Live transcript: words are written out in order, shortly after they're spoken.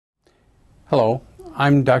Hello,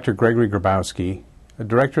 I'm Dr. Gregory Grabowski, a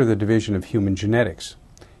Director of the Division of Human Genetics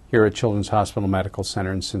here at Children's Hospital Medical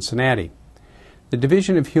Center in Cincinnati. The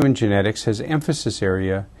Division of Human Genetics has emphasis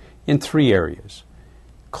area in three areas: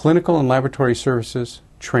 clinical and laboratory services,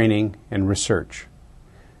 training, and research.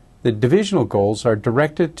 The divisional goals are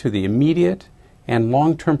directed to the immediate and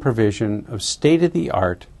long-term provision of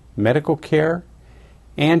state-of-the-art medical care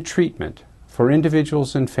and treatment for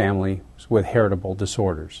individuals and families with heritable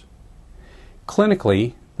disorders.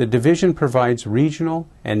 Clinically, the division provides regional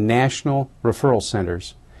and national referral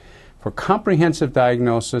centers for comprehensive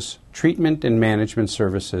diagnosis, treatment, and management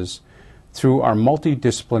services through our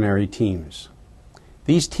multidisciplinary teams.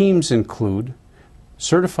 These teams include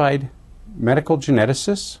certified medical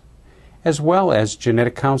geneticists, as well as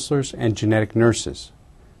genetic counselors and genetic nurses.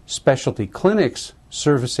 Specialty clinics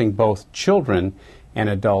servicing both children and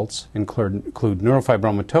adults include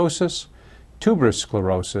neurofibromatosis, tuberous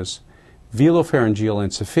sclerosis, velopharyngeal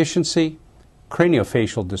insufficiency,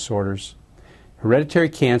 craniofacial disorders, hereditary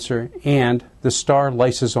cancer, and the STAR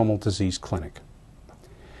lysosomal disease clinic.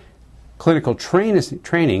 Clinical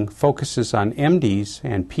training focuses on MDs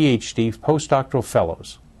and PhD postdoctoral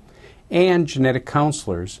fellows and genetic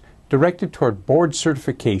counselors directed toward board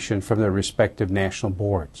certification from their respective national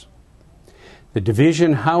boards. The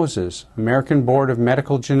division houses American Board of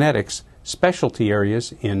Medical Genetics specialty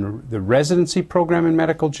areas in the residency program in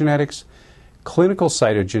medical genetics, clinical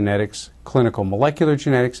cytogenetics, clinical molecular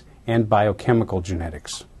genetics, and biochemical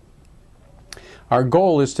genetics. Our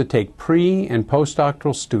goal is to take pre- and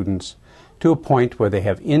postdoctoral students to a point where they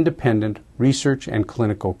have independent research and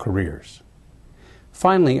clinical careers.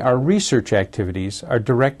 Finally, our research activities are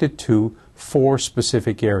directed to four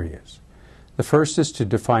specific areas. The first is to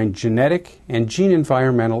define genetic and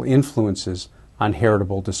gene-environmental influences on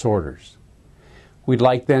heritable disorders. We'd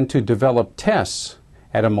like then to develop tests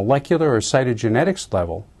at a molecular or cytogenetics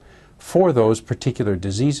level for those particular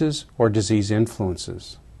diseases or disease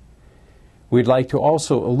influences. We'd like to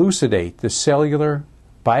also elucidate the cellular,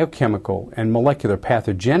 biochemical, and molecular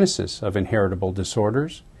pathogenesis of inheritable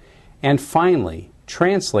disorders, and finally,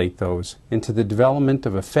 translate those into the development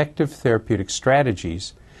of effective therapeutic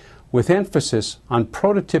strategies with emphasis on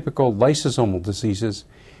prototypical lysosomal diseases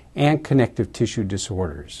and connective tissue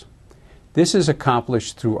disorders. This is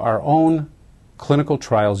accomplished through our own clinical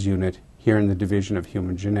trials unit here in the Division of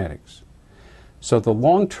Human Genetics. So the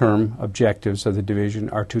long-term objectives of the division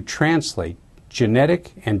are to translate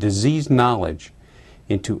genetic and disease knowledge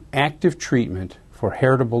into active treatment for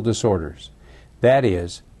heritable disorders, that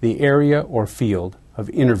is, the area or field of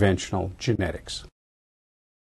interventional genetics.